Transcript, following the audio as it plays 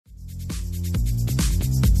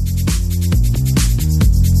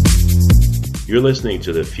You're listening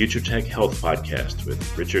to the Future Tech Health Podcast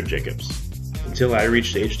with Richard Jacobs. Until I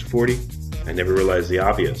reached age 40, I never realized the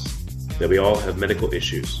obvious, that we all have medical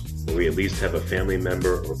issues, or we at least have a family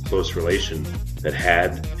member or close relation that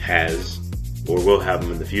has, or will have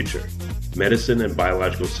them in the future. Medicine and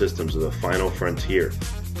biological systems are the final frontier.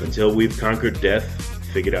 Until we've conquered death,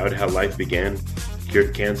 figured out how life began,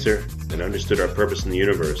 cured cancer, and understood our purpose in the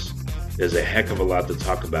universe, there's a heck of a lot to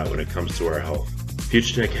talk about when it comes to our health.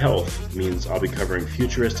 Future Tech Health means I'll be covering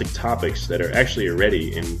futuristic topics that are actually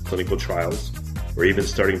already in clinical trials, or even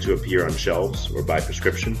starting to appear on shelves or by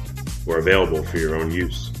prescription, or available for your own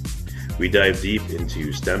use. We dive deep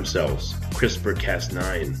into stem cells,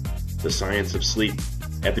 CRISPR-Cas9, the science of sleep,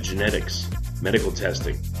 epigenetics, medical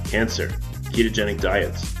testing, cancer, ketogenic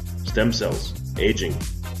diets, stem cells, aging,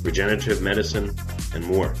 regenerative medicine, and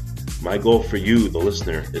more. My goal for you, the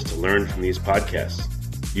listener, is to learn from these podcasts.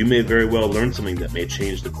 You may very well learn something that may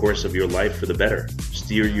change the course of your life for the better,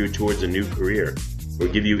 steer you towards a new career, or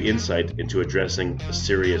give you insight into addressing a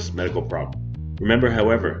serious medical problem. Remember,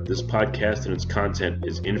 however, this podcast and its content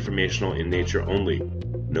is informational in nature only.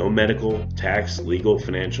 No medical, tax, legal,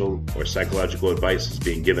 financial, or psychological advice is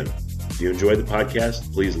being given. If you enjoy the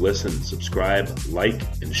podcast, please listen, subscribe, like,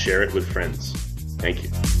 and share it with friends. Thank you.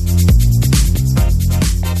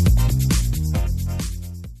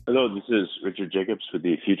 Hello, this is Richard Jacobs with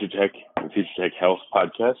the Future Tech and Future Tech Health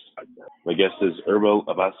podcast. My guest is Erbil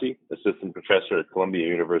Abbasi, Assistant Professor at Columbia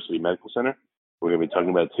University Medical Center. We're going to be talking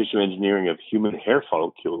about tissue engineering of human hair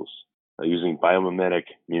follicles using biomimetic,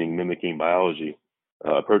 meaning mimicking biology,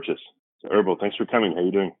 approaches. So Erbil, thanks for coming. How are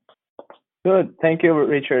you doing? Good. Thank you,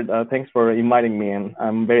 Richard. Thanks for inviting me, and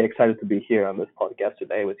I'm very excited to be here on this podcast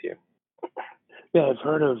today with you. Yeah, I've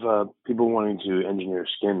heard of people wanting to engineer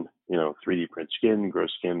skin, 3D print skin, grow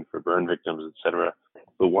skin for burn victims, etc.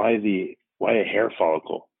 But why a hair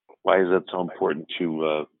follicle? Why is that so important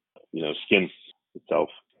to, skin itself?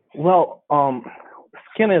 Well,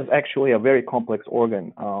 skin is actually a very complex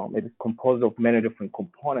organ. It is composed of many different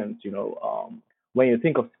components. When you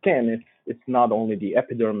think of skin, it's not only the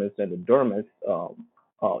epidermis and the dermis.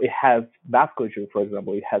 It has vasculature, for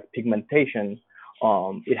example. It has pigmentation.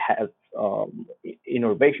 It has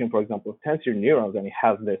innervation, for example, sensory neurons, and it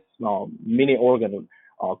has this mini organ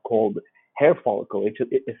called hair follicle.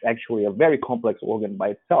 It's actually a very complex organ by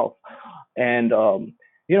itself. And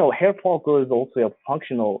hair follicle is also a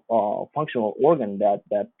functional organ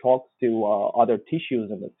that talks to other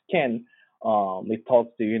tissues in the skin. It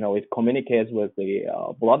talks to, it communicates with the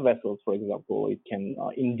blood vessels, for example. It can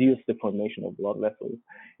induce the formation of blood vessels.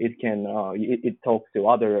 It can, it talks to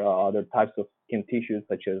other types of skin tissues,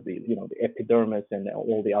 such as the epidermis and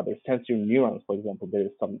all the other sensory neurons, for example. There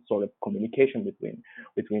is some sort of communication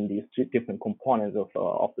between these two different components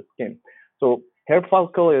of the skin. So hair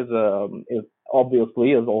follicle is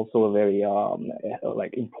obviously also a very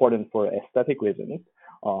important for aesthetic reasons.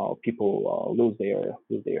 People lose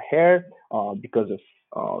their hair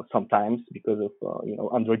sometimes because of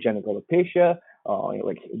androgenic alopecia.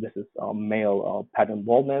 This is male pattern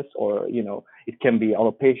baldness, or it can be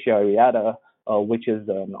alopecia areata, which is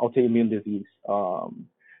an autoimmune disease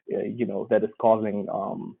that is causing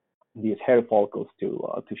these hair follicles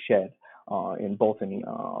to shed in both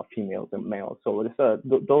females and males. So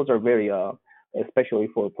those are very especially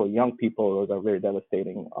for young people, those are very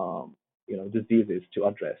devastating diseases to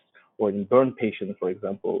address. Or in burn patients, for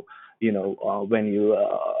example, when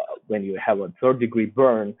you have a third-degree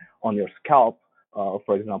burn on your scalp,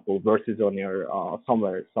 for example, versus on your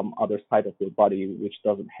some other side of your body which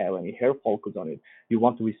doesn't have any hair follicles on it, you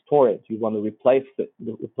want to restore it. You want to replace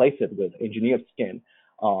it with engineered skin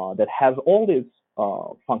that has all these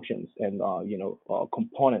functions and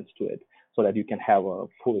components to it, so that you can have a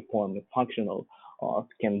fully formed functional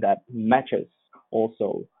skin that matches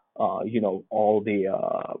also all the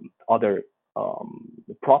other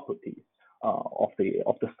properties of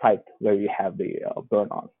the site where you have the burn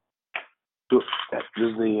on. So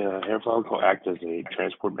does the hair follicle act as a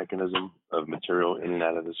transport mechanism of material in and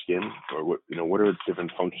out of the skin, or what are its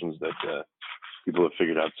different functions that people have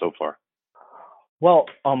figured out so far? Well,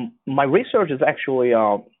 my research is actually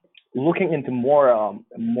looking into more of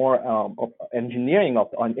engineering of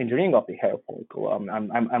the hair follicle.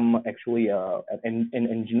 I'm actually an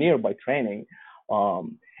engineer by training,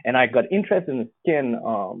 and I got interested in the skin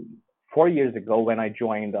 4 years ago when I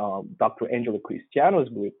joined Dr. Angela Cristiano's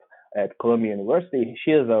group at Columbia University.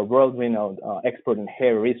 She is a world-renowned expert in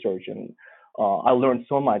hair research, and I learned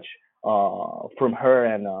so much from her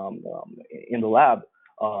and in the lab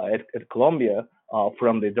at Columbia.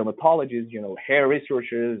 From the dermatologists, hair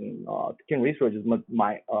researchers, and skin researchers.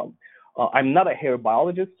 My I'm not a hair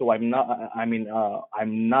biologist, so I'm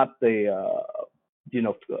not the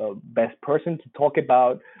best person to talk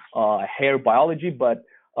about hair biology. But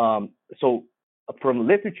so from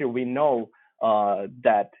literature, we know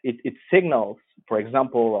that it signals, for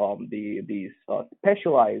example, these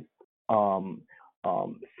specialized um,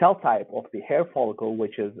 cell type of the hair follicle,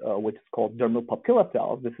 which is called dermal papilla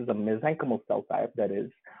cells. This is a mesenchymal cell type that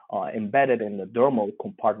is embedded in the dermal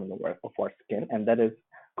compartment of our skin, and that is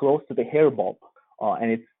close to the hair bulb,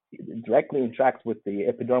 and it directly interacts with the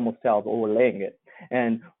epidermal cells overlaying it.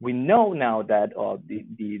 And we know now that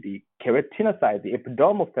the keratinocytes, the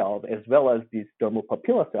epidermal cells, as well as these dermal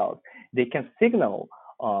papilla cells, they can signal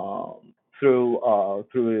through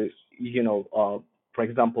for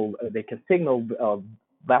example, they can signal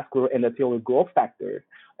vascular endothelial growth factors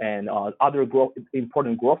and other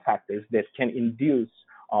important growth factors that can induce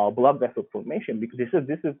blood vessel formation, because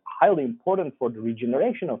this is highly important for the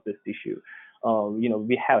regeneration of this tissue.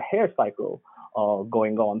 We have hair cycle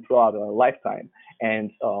going on throughout our lifetime,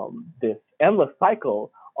 and this endless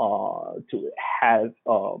cycle has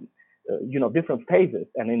different phases.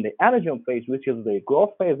 And in the anagen phase, which is the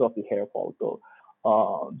growth phase of the hair follicle,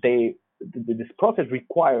 this process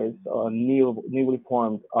requires newly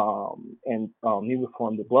formed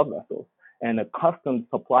blood vessels and a constant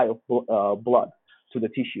supply of blood to the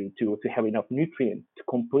tissue to have enough nutrients to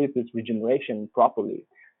complete this regeneration properly.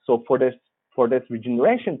 So for this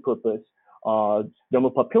regeneration purpose,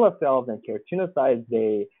 dermal papilla cells and keratinocytes,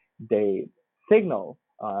 they signal,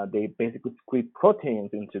 they basically secrete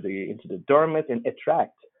proteins into the dermis and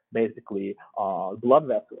attract basically blood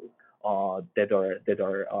vessels that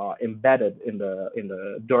are embedded in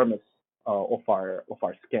the dermis of our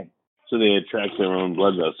skin. So they attract their own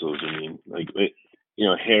blood vessels. I mean,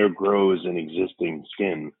 hair grows in existing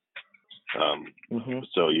skin.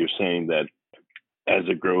 So you're saying that as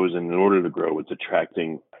it grows, and in order to grow, it's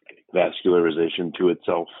attracting vascularization to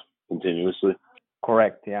itself continuously?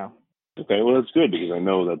 Correct, yeah. Okay, well, that's good, because I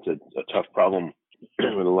know that's a tough problem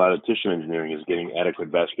with a lot of tissue engineering, is getting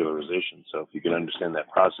adequate vascularization. So if you can understand that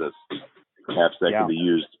process, perhaps that could be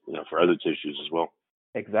used for other tissues as well.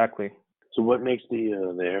 Exactly. So what makes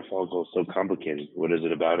the hair follicle so complicated? What is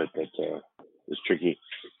it about it that is tricky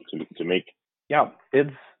to make? Yeah, it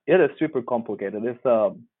is super complicated. It's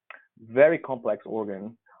a very complex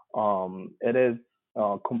organ. It is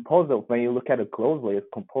composed of, when you look at it closely, it's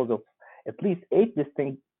composed of at least 8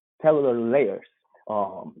 distinct cellular layers.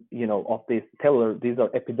 Of these these are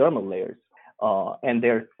epidermal layers, and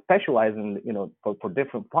they're specialized in for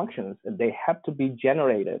different functions, and they have to be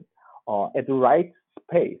generated at the right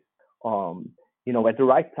space, at the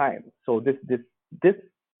right time. So this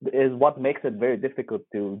is what makes it very difficult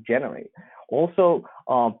to generate. Also,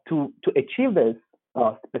 to achieve this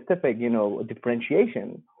specific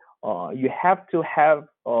differentiation, you have to have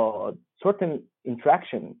certain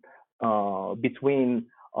interaction between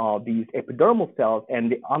these epidermal cells and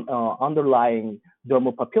the underlying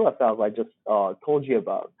dermal papilla cells I just told you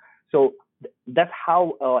about. So that's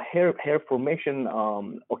how hair formation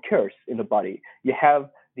occurs in the body. You have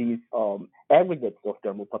these aggregates of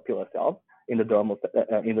dermal papilla cells in the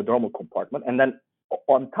dermal compartment, and then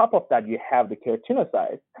on top of that you have the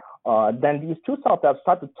keratinocytes. Then these two cell types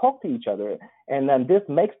start to talk to each other, and then this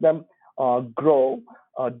makes them grow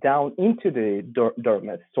down into the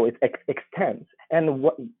dermis, so it extends. And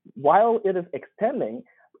while it is extending,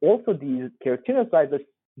 also these keratinocytes are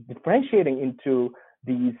differentiating into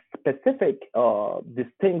these specific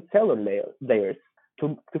distinct cellular layers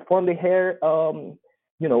to form the hair,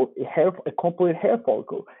 a complete hair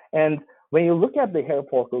follicle. And when you look at the hair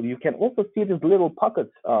follicle, you can also see these little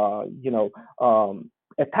pockets,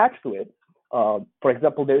 attached to it. For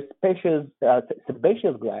example, there's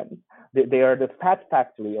sebaceous glands. They are the fat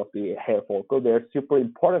factory of the hair follicle. They're super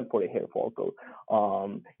important for the hair follicle.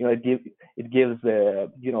 It gives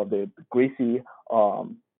the greasy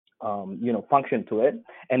function to it.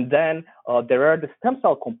 And then there are the stem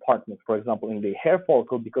cell compartments, for example, in the hair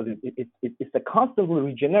follicle, because it's a constantly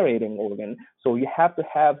regenerating organ. So you have to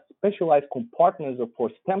have specialized compartments for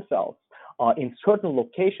stem cells in certain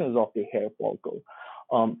locations of the hair follicle.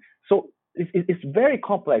 So it's very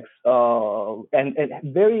complex and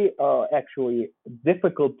very actually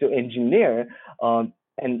difficult to engineer.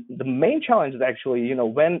 And the main challenge is actually,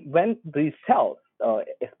 when these cells,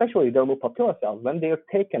 especially dermal papilla cells, when they are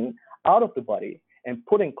taken out of the body and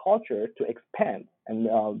put in culture to expand and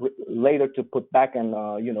later to put back and,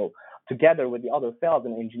 together with the other cells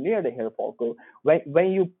and engineer the hair follicle,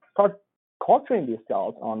 when you start culturing these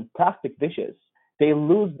cells on plastic dishes, they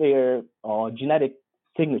lose their genetic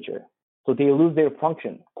signature. So they lose their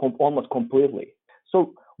function almost completely.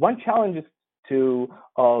 So one challenge is to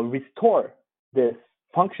restore this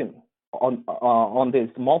function on these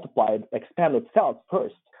multiplied, expanded cells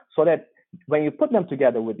first, so that when you put them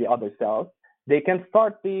together with the other cells, they can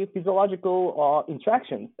start the physiological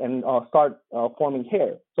interactions and start forming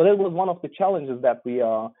hair. So that was one of the challenges that we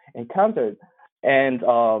encountered, and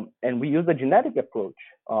we used a genetic approach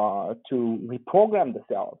to reprogram the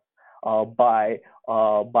cells by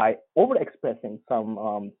overexpressing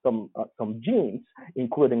some genes,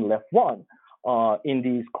 including LEF1, in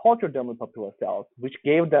these cultured dermal papillae cells, which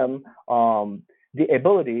gave them the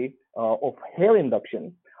ability of hair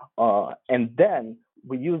induction. And then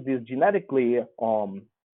we use these genetically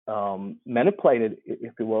manipulated,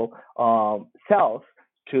 if you will, cells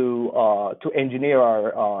to engineer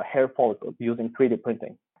our hair follicles using 3D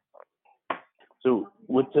printing. So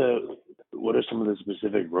what are some of the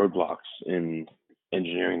specific roadblocks in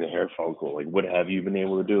engineering the hair follicle? Like, what have you been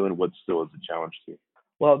able to do, and what still is a challenge to you?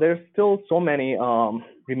 Well, there's still so many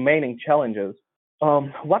remaining challenges.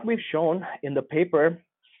 What we've shown in the paper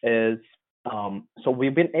is, so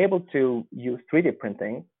we've been able to use 3D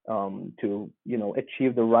printing to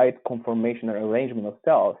achieve the right conformation and arrangement of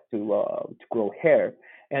cells to grow hair,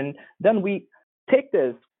 and then we take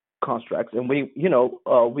these constructs and we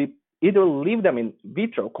either leave them in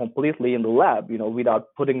vitro completely in the lab,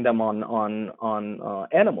 without putting them on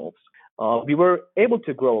animals. We were able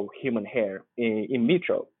to grow human hair in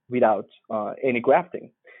vitro without any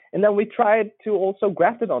grafting. And then we tried to also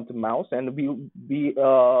graft it onto mouse, and we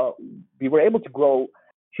were able to grow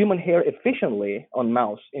human hair efficiently on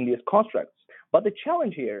mouse in these constructs. But the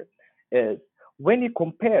challenge here is when you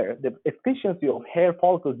compare the efficiency of hair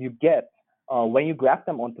follicles you get when you graft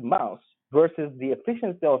them onto mouse versus the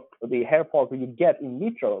efficiency of the hair follicle you get in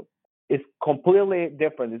vitro, is completely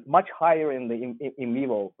different. It's much higher in the in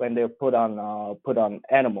vivo when they're put on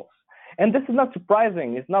animals. And this is not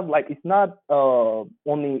surprising. It's not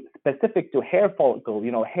only specific to hair follicle,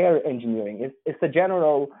 hair engineering. It's a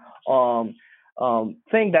general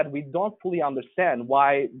thing that we don't fully understand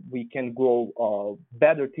why we can grow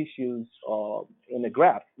better tissues in a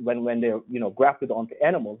graft when they're grafted onto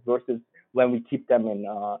animals versus when we keep them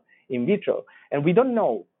in vitro. And we don't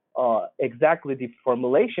know exactly the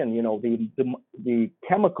formulation, the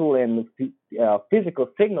chemical and physical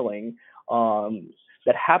signaling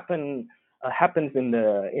that happens in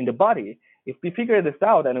the body. If we figure this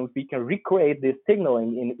out and if we can recreate this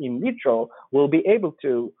signaling in vitro, we'll be able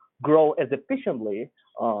to grow as efficiently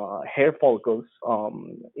hair follicles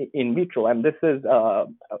in vitro. And this is,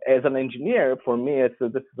 as an engineer, for me,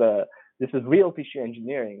 this is real tissue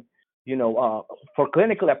engineering. For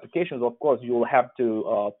clinical applications, of course, you will have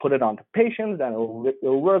to put it onto patients, and it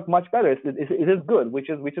will work much better. It is good, which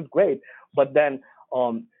is great. But then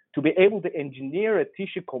to be able to engineer a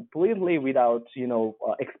tissue completely without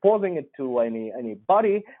exposing it to any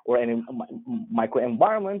body or any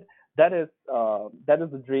microenvironment, that is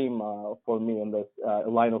the dream for me in this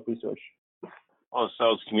line of research. Well,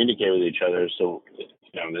 cells communicate with each other, so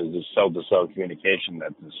there's this cell-to-cell communication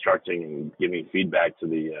that's instructing and giving feedback to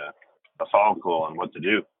the follicle on what to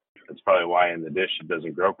do. That's probably why in the dish it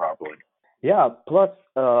doesn't grow properly. Yeah. Plus,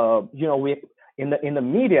 we in the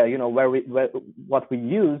media, where what we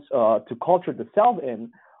use to culture the cells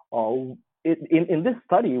in this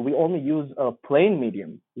study, we only use a plain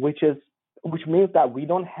medium, which means that we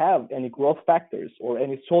don't have any growth factors or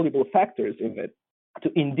any soluble factors in it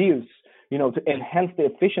to induce, to enhance the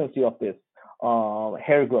efficiency of this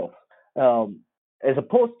hair growth. As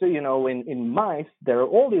opposed to, in mice, there are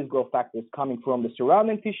all these growth factors coming from the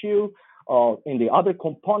surrounding tissue, in the other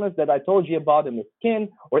components that I told you about in the skin,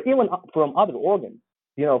 or even from other organs.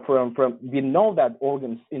 We know that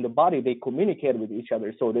organs in the body, they communicate with each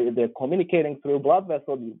other. So they're communicating through blood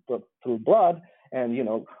vessels, through blood, and,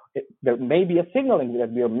 there may be a signaling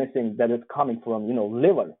that we are missing that is coming from,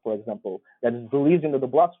 liver, for example, that is released into the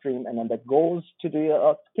bloodstream and then that goes to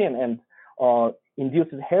the skin and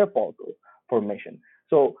induces hair follicle formation.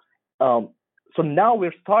 So now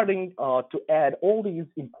we're starting to add all these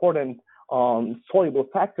important soluble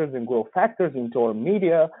factors and growth factors into our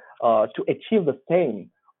media to achieve the same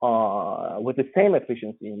with the same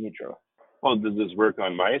efficiency in vitro. Well, does this work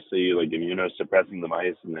on mice? So you immunosuppressing the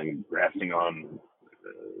mice and then grafting on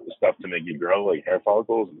stuff to make you grow like hair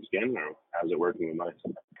follicles and skin, or how's it working with mice?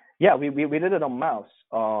 Yeah, we did it on mouse,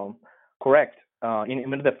 correct, in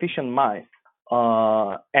immunodeficient mice.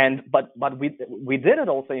 But we did it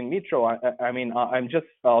also in vitro. I'm just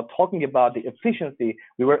talking about the efficiency.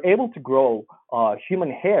 We were able to grow human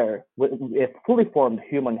hair with fully formed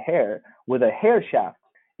human hair with a hair shaft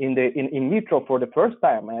in vitro for the first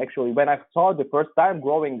time. Actually, when I saw the first time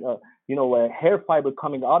growing, a hair fiber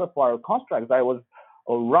coming out of our constructs, I was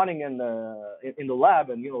running in the lab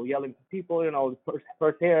and yelling to people,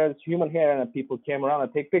 first hair is human hair, and people came around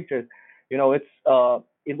and take pictures.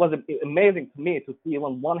 It was amazing to me to see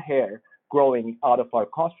even one hair growing out of our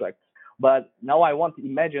constructs. But now I want to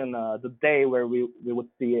imagine the day where we would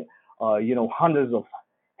see hundreds of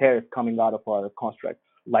hairs coming out of our constructs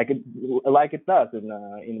like it does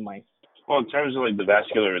in mice. Well, in terms of like the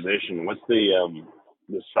vascularization, what's the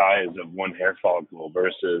size of one hair follicle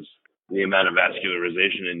versus the amount of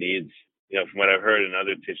vascularization it needs? From what I've heard in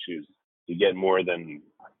other tissues, you get more than,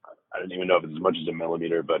 I don't even know if it's as much as a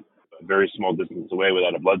millimeter, but a very small distance away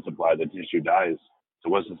without a blood supply, the tissue dies. So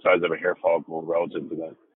what's the size of a hair follicle relative to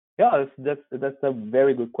that? Yeah, that's a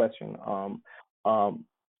very good question.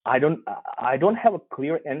 I don't have a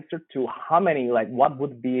clear answer to how many, like what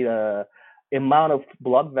would be the amount of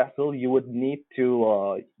blood vessel you would need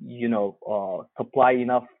to supply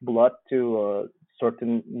enough blood to a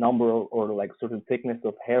certain number or like certain thickness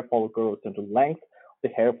of hair follicle or certain length of the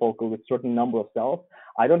hair follicle with certain number of cells.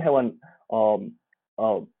 I don't have an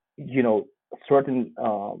uh, you know certain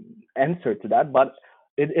answer to that, but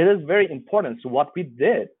it is very important. So what we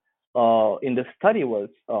did in the study was,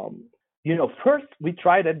 first we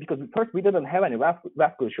tried it because first we didn't have any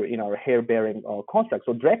vasculature in our hair bearing construct.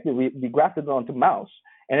 So directly we grafted it onto mouse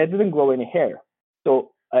and it didn't grow any hair.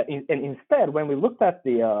 So and instead, when we looked at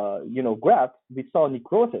the graft, we saw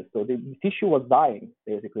necrosis. So the tissue was dying.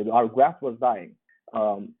 Basically, our graft was dying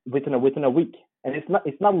within a week, and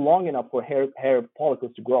it's not long enough for hair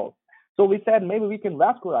follicles to grow. So we said maybe we can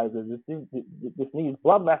vascularize this. This needs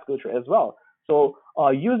blood vasculature as well. So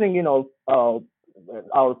using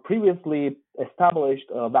our previously established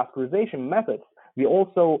vascularization methods, we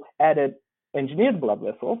also added engineered blood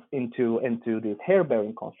vessels into this hair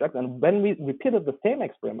bearing construct. And when we repeated the same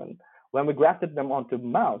experiment, when we grafted them onto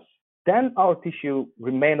mouse, then our tissue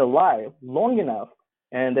remained alive long enough,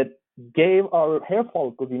 and it gave our hair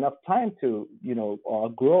follicles enough time to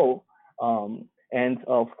grow and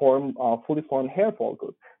form fully formed hair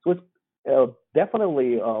follicles. So it's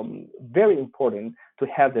definitely very important to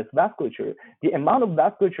have this vasculature. The amount of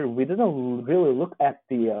vasculature, we didn't really look at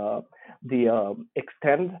the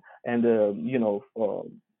extent and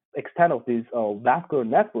extent of these vascular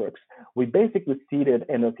networks. We basically seeded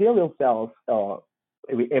endothelial cells.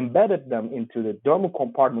 We embedded them into the dermal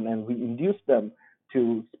compartment, and we induced them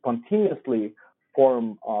to spontaneously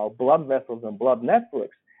form blood vessels and blood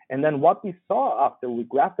networks. And then what we saw after we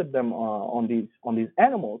grafted them on these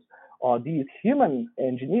animals, these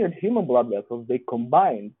engineered human blood vessels, they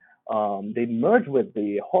combined, they merged with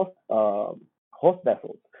the host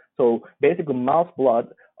vessels. So basically, mouse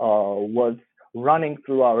blood was running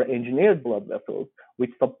through our engineered blood vessels,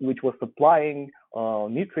 which was supplying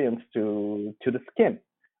nutrients to the skin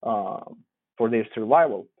for their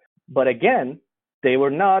survival. But again, they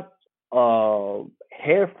were not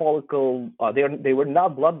hair follicle. They were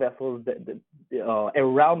not blood vessels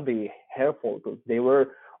around the hair follicles. They were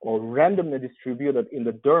randomly distributed in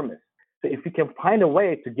the dermis. So if you can find a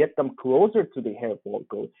way to get them closer to the hair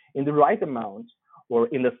follicle in the right amount, or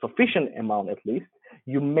in a sufficient amount at least,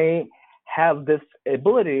 you may have this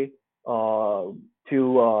ability to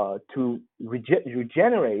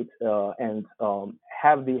regenerate and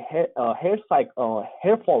have the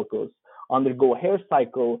hair follicles undergo hair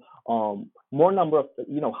cycle more number of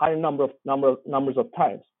higher numbers of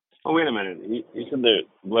times. Oh, wait a minute. You said the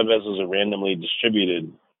blood vessels are randomly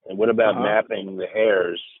distributed. And what about mapping the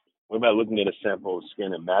hairs? What about looking at a sample of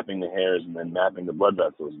skin and mapping the hairs and then mapping the blood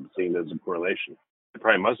vessels and seeing there's a correlation? It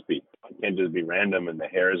probably must be. It can't just be random and the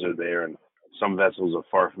hairs are there and some vessels are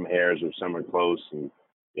far from hairs or some are close. And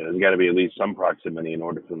there's got to be at least some proximity in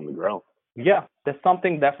order for them to grow. Yeah, that's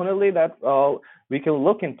something definitely that we can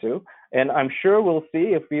look into. And I'm sure we'll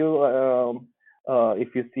see if you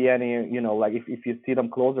see any, if you see them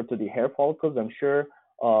closer to the hair follicles, I'm sure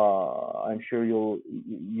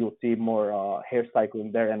you'll see more hair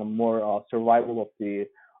cycling there and more survival of the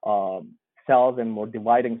cells and more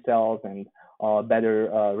dividing cells and better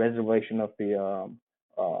reservation of the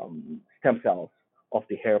stem cells of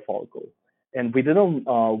the hair follicles. And we don't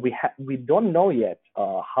know yet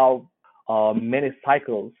how many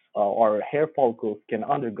cycles our hair follicles can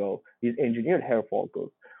undergo, these engineered hair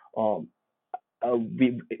follicles.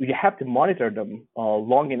 We have to monitor them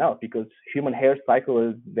long enough because human hair cycle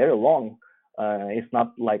is very long. It's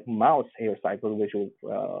not like mouse hair cycle, which is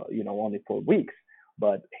only 4 weeks.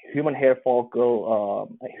 But human hair follicle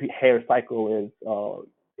hair cycle is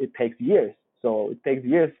it takes years. So it takes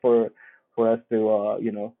years for us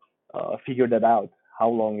to figure that out, how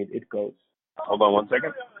long it goes. Hold on one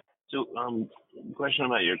second. So, question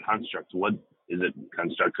about your construct. What is it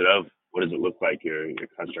constructed of? What does it look like, your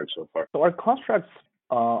construct so far? So our constructs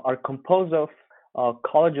are composed of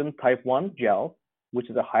collagen type 1 gel, which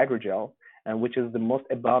is a hydrogel, and which is the most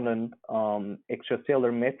abundant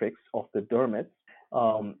extracellular matrix of the dermis.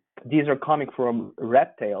 These are coming from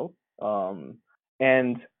rat tail,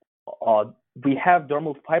 and we have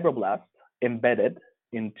dermal fibroblasts embedded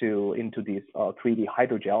into these 3D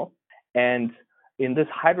hydrogel. And in this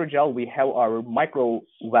hydrogel, we have our micro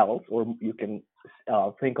wells, or you can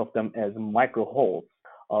think of them as micro holes,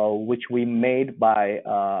 which we made by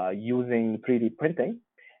using 3D printing.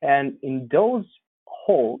 And in those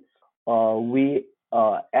holes, we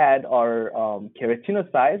add our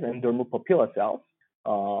keratinocytes and dermal papilla cells,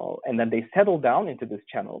 and then they settle down into this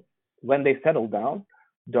channel. When they settle down,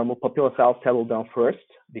 dermal papilla cells settle down first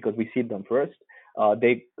because we seed them first.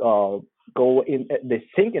 They go in, they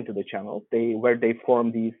sink into the channel, where they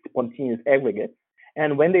form these spontaneous aggregates.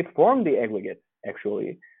 And when they form the aggregates,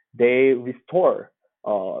 actually, they restore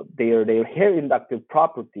their hair inductive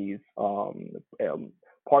properties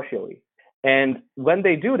partially. And when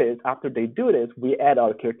they do this, after they do this, we add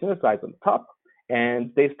our keratinocytes on top,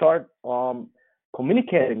 and they start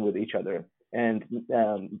communicating with each other. And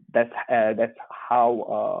that's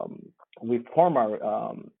how we form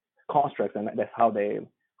our constructs, and that's how they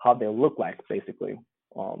look like, basically.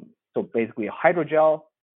 So basically a hydrogel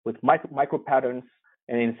with micro patterns,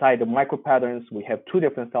 and inside the micro patterns we have two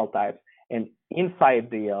different cell types, and inside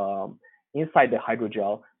the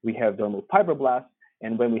hydrogel we have dermal fibroblasts.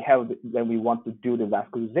 And when we want to do the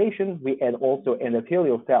vascularization, we add also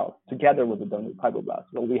endothelial cells together with the dermal fibroblasts.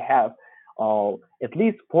 So we have at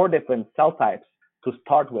least 4 different cell types to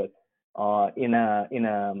start with in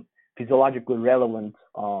a physiologically relevant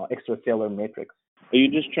extracellular matrix. Are you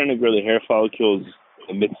just trying to grow the hair follicles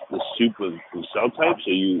amidst the soup of cell types,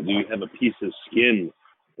 or do you have a piece of skin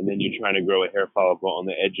and then you're trying to grow a hair follicle on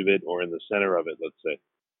the edge of it or in the center of it, let's say?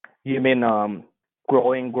 You mean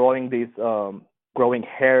growing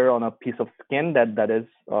hair on a piece of skin that's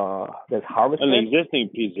harvested? On an existing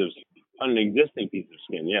piece of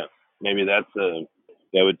skin, yeah. Maybe that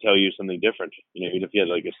would tell you something different. Even if you had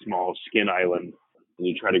like a small skin island and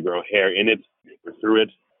you try to grow hair in it or through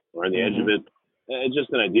it or on the edge of it. It's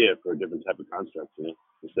just an idea for a different type of construct,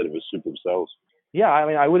 instead of a soup of cells. Yeah, I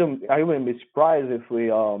mean, I wouldn't be surprised if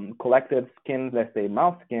we collected skin, let's say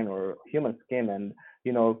mouse skin or human skin, and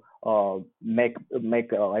do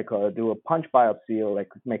a punch biopsy, or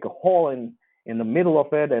like make a hole in the middle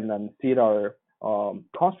of it, and then seed our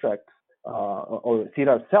construct or seed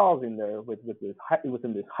our cells in there within this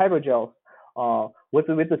hydrogel, with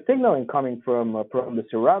the signaling coming from the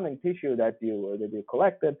surrounding tissue that you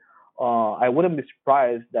collected. I wouldn't be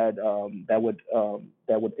surprised that would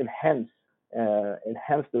enhance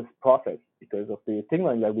this process because of the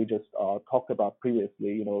signaling that we just talked about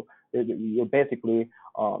previously. You're basically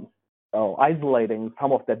isolating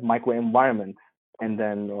some of that microenvironment, and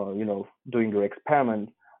then doing your experiment,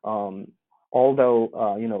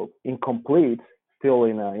 although incomplete, still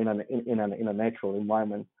in a natural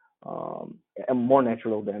environment, and more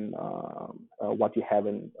natural than what you have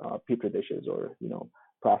in petri dishes or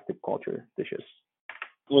plastic culture dishes.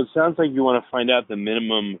 Well, it sounds like you want to find out the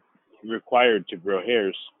minimum required to grow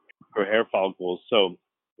hair follicles. So,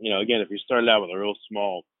 again, if you started out with a real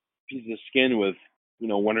small piece of skin with,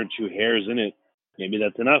 1 or 2 hairs in it, maybe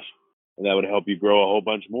that's enough. And that would help you grow a whole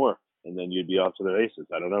bunch more. And then you'd be off to the races.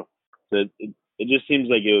 I don't know. So it just seems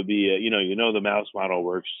like it would be, the mouse model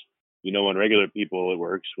works. On regular people it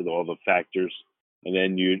works with all the factors. And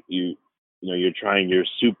then you're trying your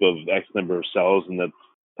soup of X number of cells, and that's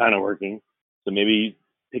kind of working. So maybe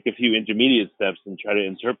pick a few intermediate steps and try to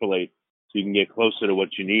interpolate so you can get closer to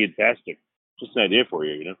what you need faster. Just an idea for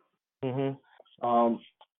you, Mm-hmm.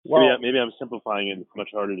 Maybe I'm simplifying it. It's much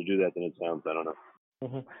harder to do that than it sounds. I don't know.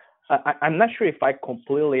 Mm-hmm. I'm not sure if I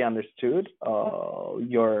completely understood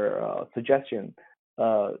your suggestion.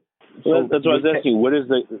 So that's what I was asking.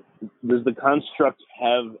 Does the construct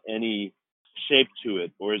have any shape to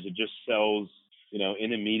it, or is it just cells,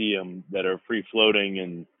 in a medium that are free floating,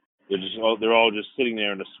 and they're all just sitting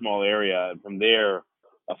there in a small area, and from there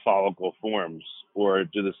a follicle forms? Or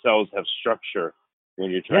do the cells have structure when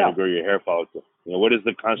you're trying to grow your hair follicle? What does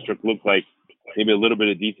the construct look like? Maybe a little bit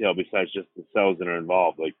of detail besides just the cells that are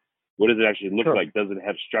involved. Like, what does it actually look like? Does it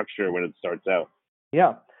have structure when it starts out?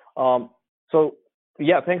 Yeah.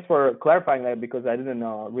 Thanks for clarifying that, because I didn't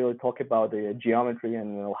really talk about the geometry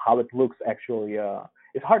and how it looks actually.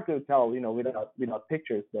 It's hard to tell, without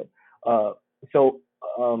pictures. But so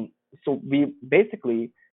we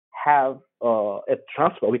basically have a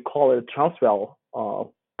transwell. We call it a transwell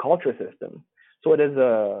culture system. So it is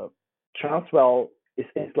a transwell.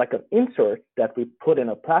 It's like an insert that we put in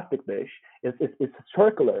a plastic dish. It's a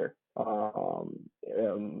circular well,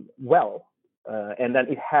 and then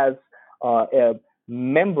it has a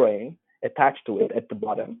membrane attached to it at the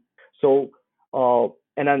bottom. So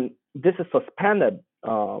and then this is suspended,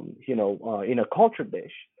 in a culture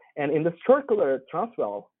dish. And in the circular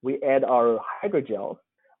transwell, we add our hydrogels,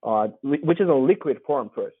 which is a liquid form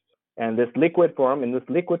first. And in this liquid form,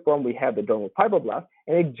 we have the dermal fibroblast,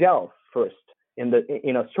 and it gels first in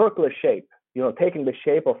a circular shape, taking the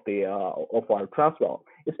shape of the of our transwell.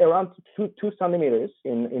 It's around two centimeters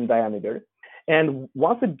in diameter, and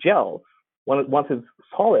once it gels, once it's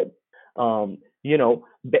solid,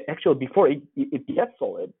 actually before it gets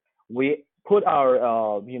solid, we put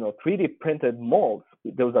our 3D printed molds.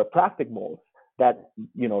 Those are plastic molds that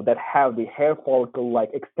have the hair follicle like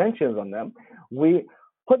extensions on them. We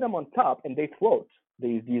put them on top, and they float,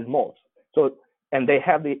 these molds. So, and they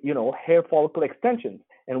have the hair follicle extensions.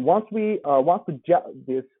 And once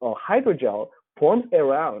this hydrogel forms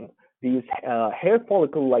around these hair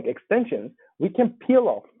follicle like extensions, we can peel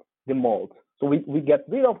off the molds. So we get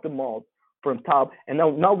rid of the molds from top, and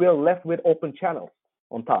now we are left with open channels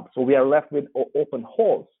on top. So we are left with open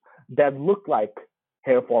holes that look like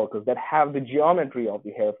hair follicles, that have the geometry of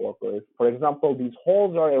the hair follicles. For example, these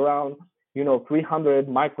holes are around 300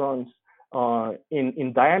 microns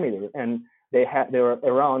in diameter, and they're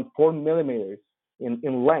around 4 millimeters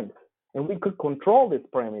in length. And we could control these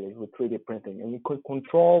parameters with 3D printing, and we could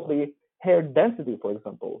control the hair density, for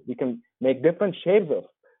example. We can make different shapes of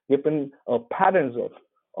different patterns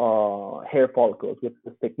of hair follicles with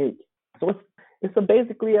this technique. So it's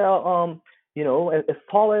basically a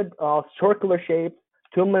solid circular shape,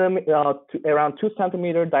 around 2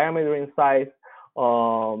 centimeter diameter in size.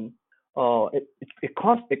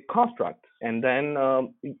 It construct, and then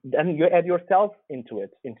you add yourself into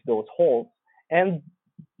those holes, and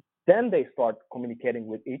then they start communicating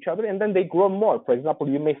with each other, and then they grow more. For example,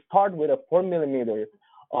 you may start with a 4 millimeter,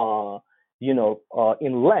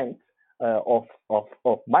 in length of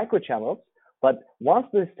microchannels, but once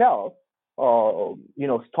the cells,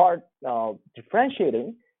 start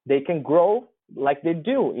differentiating, they can grow like they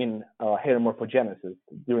do in hair morphogenesis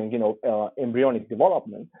during embryonic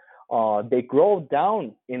development. They grow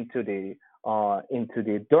down into the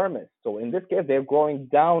dermis. So in this case, they're growing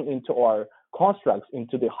down into our constructs,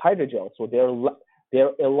 into the hydrogel. So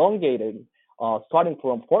they're elongated, starting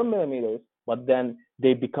from 4 millimeters, but then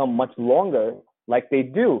they become much longer, like they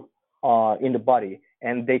do in the body,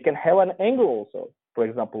 and they can have an angle also. For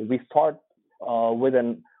example, we start with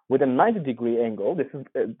a 90-degree angle.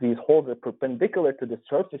 These holes are perpendicular to the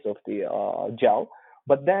surface of the gel,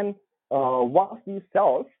 but then once these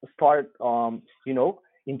cells start,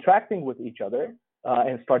 interacting with each other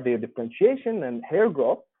and start their differentiation and hair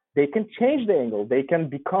growth, they can change the angle. They can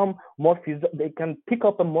become they can pick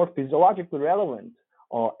up a more physiologically relevant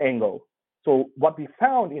angle. So what we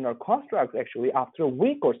found in our constructs, actually, after a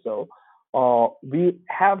week or so, we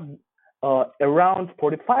have around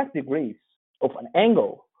 45 degrees of an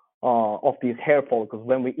angle of these hair follicles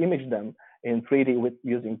when we image them in 3D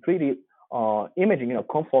using 3D imaging,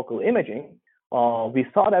 confocal imaging. We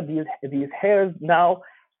saw that these hairs now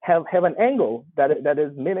have an angle that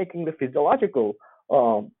is mimicking the physiological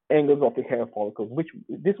angles of the hair follicles, which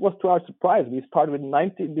this was to our surprise. We started with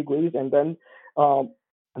 90 degrees, and then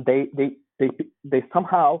they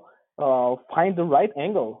somehow find the right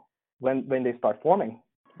angle when they start forming.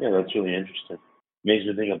 Yeah, that's really interesting. Makes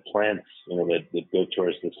me think of plants, that go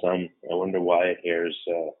towards the sun. I wonder why hairs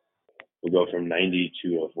will go from 90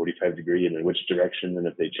 to a 45 degree, and in which direction, and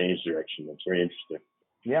if they change direction. That's very interesting.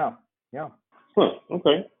 Yeah. Huh.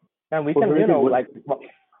 Okay. And we can,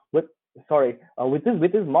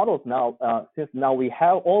 with these models now, since now we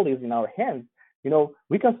have all these in our hands,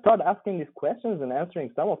 we can start asking these questions and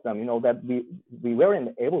answering some of them, that we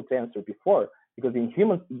weren't able to answer before, because in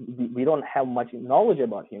humans, we don't have much knowledge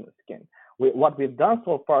about human skin. What we've done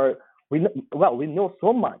so far, we know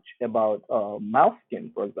so much about mouse skin,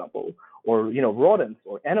 for example, or rodents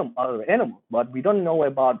or other animals, but we don't know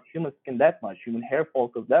about human skin that much, human hair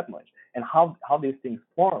follicles that much, and how these things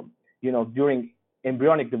form, during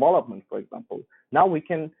embryonic development, for example. Now we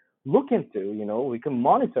can look into, we can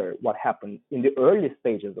monitor what happens in the early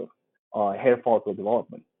stages of hair follicle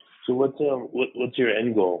development. So what's your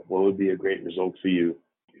end goal? What would be a great result for you,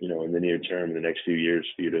 in the near term, in the next few years,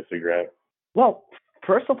 for you to figure out? Well,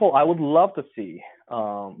 first of all, I would love to see,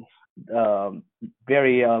 love to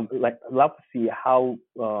see how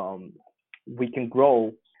we can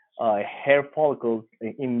grow hair follicles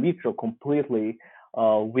in vitro completely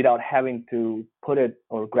without having to put it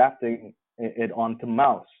or grafting it onto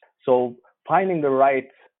mouse. So finding the right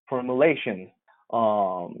formulation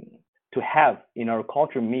to have in our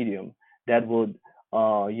culture medium that would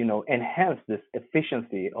enhance this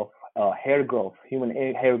efficiency of hair growth, human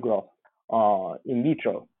hair growth in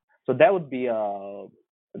vitro. So that would be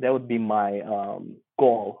my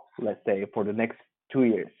goal, let's say, for the next 2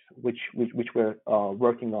 years, which we're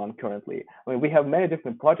working on currently. I mean, we have many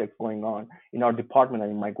different projects going on in our department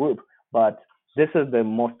and in my group, but this is the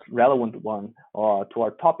most relevant one to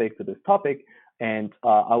our topic, to this topic, and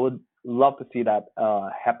I would love to see that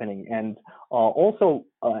happening. And also,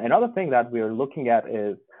 another thing that we're looking at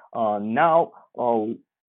is now,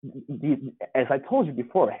 as I told you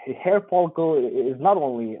before, hair follicle is not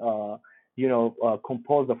only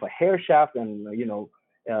composed of a hair shaft and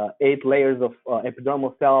 8 layers of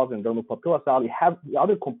epidermal cells and dermal papilla cells. You have the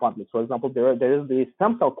other compartments. For example, there is the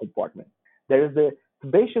stem cell compartment. There is the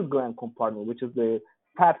sebaceous gland compartment, which is the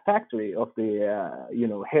fat factory of the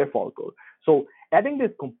hair follicle. So adding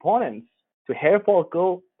these components to hair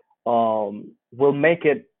follicle will make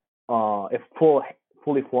it a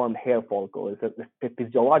fully formed hair follicle. It's a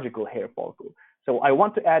physiological hair follicle. So I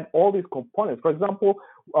want to add all these components. For example,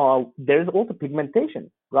 there is also pigmentation,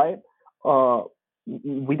 right?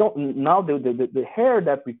 We don't now the hair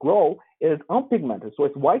that we grow is unpigmented, so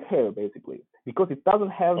it's white hair basically because it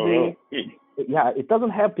doesn't have it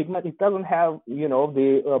doesn't have pigment. It doesn't have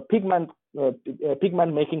the pigment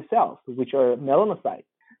making cells, which are melanocytes.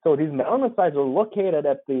 So these melanocytes are located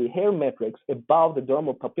at the hair matrix above the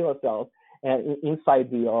dermal papilla cells and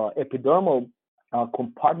inside the epidermal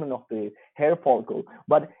compartment of the hair follicle.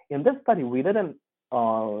 But in this study, we didn't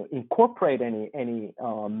incorporate any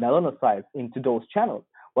melanocytes into those channels.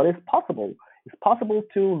 But it's possible. It's possible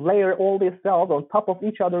to layer all these cells on top of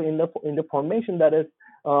each other in the formation that is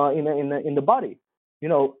in the body.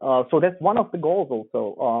 So that's one of the goals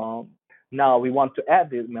also. Now we want to add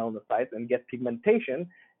these melanocytes and get pigmentation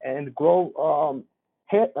and grow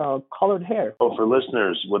colored hair. Well, for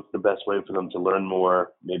listeners, what's the best way for them to learn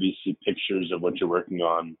more? Maybe see pictures of what you're working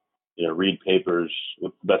on. Read papers.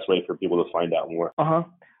 What's the best way for people to find out more?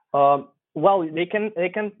 Well, they can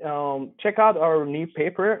check out our new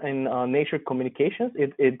paper in Nature Communications.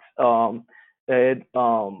 It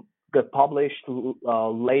got published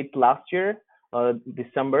late last year,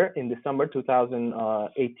 December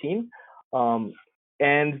 2018.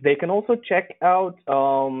 And they can also check out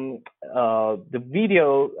the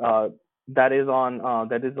video that is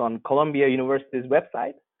on Columbia University's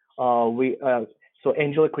website. So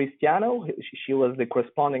Angela Cristiano, she was the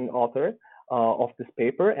corresponding author of this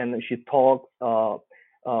paper, and she talks about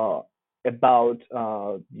the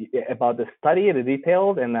study, the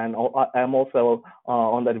details, and then I'm also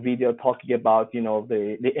on that video talking about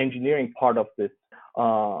the engineering part of this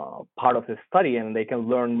study, and they can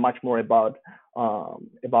learn much more about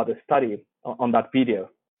the study on that video,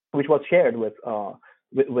 which was shared with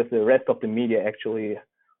the rest of the media. Actually,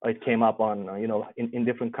 it came up on in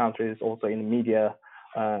different countries, also in the media,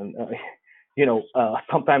 and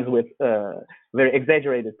sometimes with very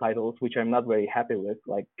exaggerated titles, which I'm not very happy with,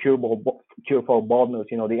 like cure for baldness,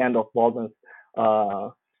 the end of baldness.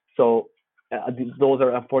 So those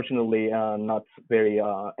are unfortunately not very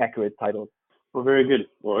accurate titles. Well, very good.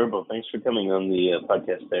 Well, Erbil, thanks for coming on the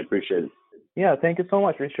podcast. I appreciate it. Yeah, thank you so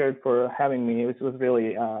much, Richard, for having me. It was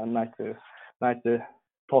really nice to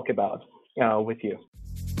talk about with you.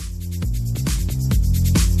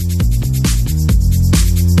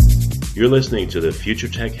 You're listening to the Future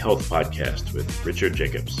Tech Health Podcast with Richard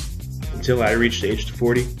Jacobs. Until I reached age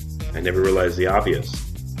 40, I never realized the obvious,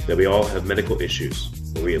 that we all have medical issues,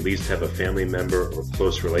 or we at least have a family member or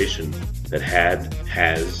close relation that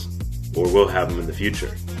has, or will have them in the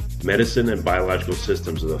future. Medicine and biological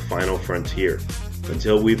systems are the final frontier.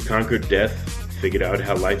 Until we've conquered death, figured out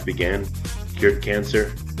how life began, cured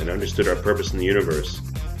cancer, and understood our purpose in the universe,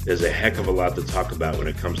 there's a heck of a lot to talk about when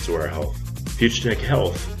it comes to our health. Future Tech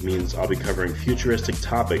Health means I'll be covering futuristic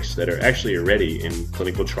topics that are actually already in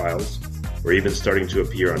clinical trials, or even starting to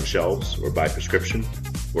appear on shelves or by prescription,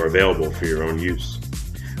 or available for your own use.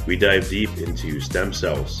 We dive deep into stem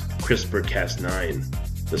cells,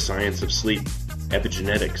 CRISPR-Cas9, the science of sleep,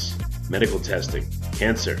 epigenetics, medical testing,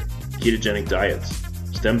 cancer, ketogenic diets,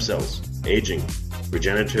 stem cells, aging,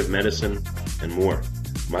 regenerative medicine, and more.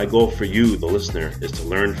 My goal for you, the listener, is to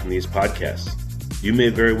learn from these podcasts. You may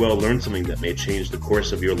very well learn something that may change the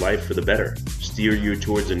course of your life for the better, steer you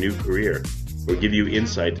towards a new career, or give you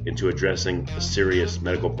insight into addressing a serious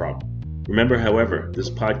medical problem. Remember, however, this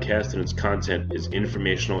podcast and its content is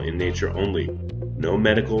informational in nature only, No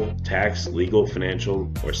medical, tax, legal,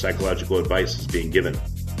 financial, or psychological advice is being given.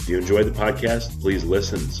 If you enjoy the podcast, please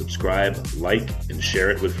listen, subscribe, like, and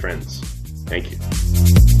share it with friends. Thank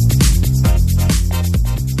you.